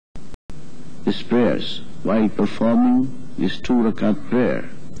his prayers, while performing this 2 rakat prayer,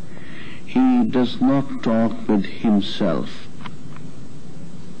 he does not talk with himself.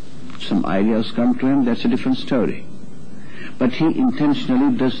 Some ideas come to him, that's a different story. But he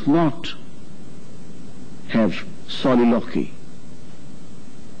intentionally does not have soliloquy.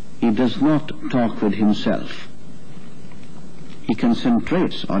 He does not talk with himself. He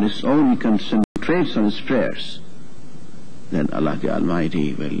concentrates on his own, he concentrates on his prayers. Then Allah the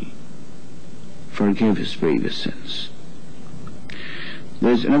Almighty will forgive his previous sins.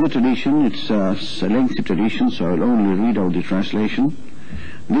 There is another tradition, it's a lengthy tradition, so I will only read out the translation.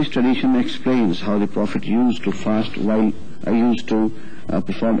 This tradition explains how the Prophet used to fast while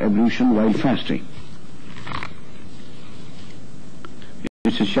perform ablution while fasting.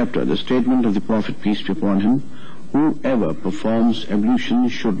 It's a chapter, the statement of the Prophet, peace be upon him: whoever performs ablution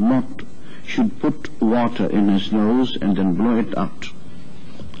should put water in his nose and then blow it out.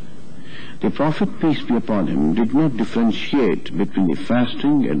 The Prophet, peace be upon him, did not differentiate between the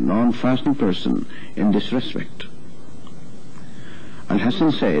fasting and non-fasting person in this respect.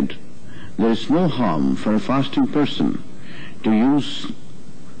 Al-Hasan said, there is no harm for a fasting person to use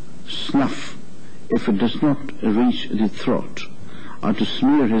snuff if it does not reach the throat, or to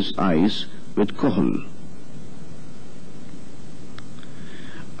smear his eyes with kohl.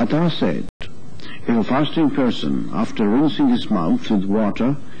 Atta said, if a fasting person, after rinsing his mouth with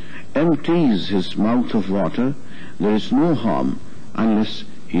water, empties his mouth of water, there is no harm unless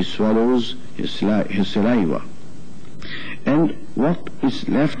he swallows his saliva. And what is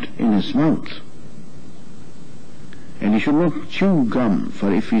left in his mouth? And he should not chew gum,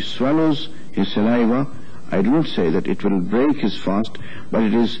 for if he swallows his saliva, I do not say that it will break his fast, but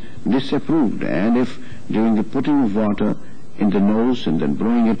it is disapproved. And if during the putting of water in the nose and then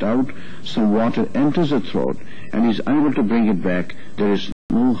blowing it out, some water enters the throat and he is unable to bring it back, there is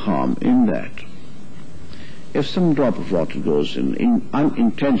no harm in that. If some drop of water goes in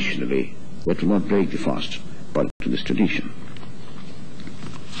unintentionally, that will not break the fast, according to this tradition.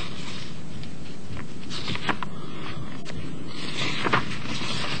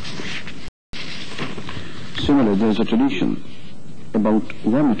 Similarly, there is a tradition about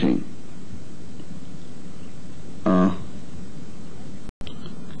vomiting.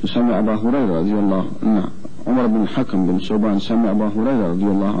 سمع أبا هريرة رضي الله عنه عمر بن الحكم بن ثوبان سمع أبا هريرة رضي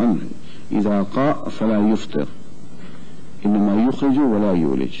الله عنه إذا قاء فلا يفطر إنما يخرج ولا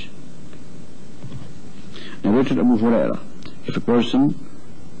يولج. Narrated Abu Hurairah,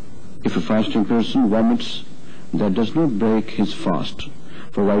 if a fasting person vomits, that does not break his fast,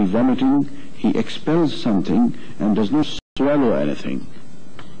 for while vomiting he expels something and does not swallow anything.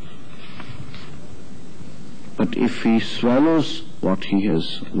 But if he swallows what he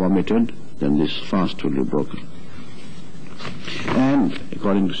has vomited, then this fast will be broken. And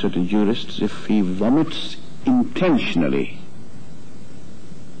according to certain jurists, if he vomits intentionally,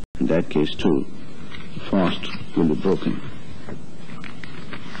 in that case too, the fast will be broken.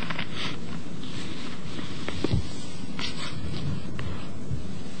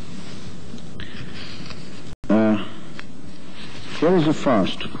 Here is a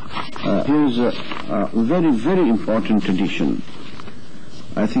fast. Here is a very, very important tradition.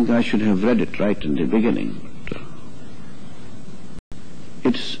 I think I should have read it right in the beginning.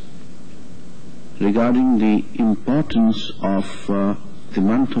 It's regarding the importance of the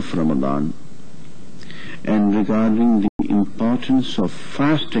month of Ramadan and regarding the importance of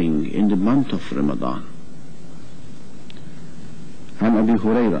fasting in the month of Ramadan. عن أبي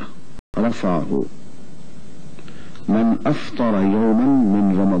هريرة رفعه من أفطر يوما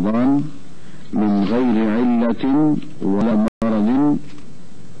من رمضان من غير علة ولا مرض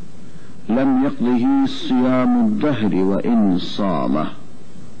لم يقضه صيام الدهر وإن صامه.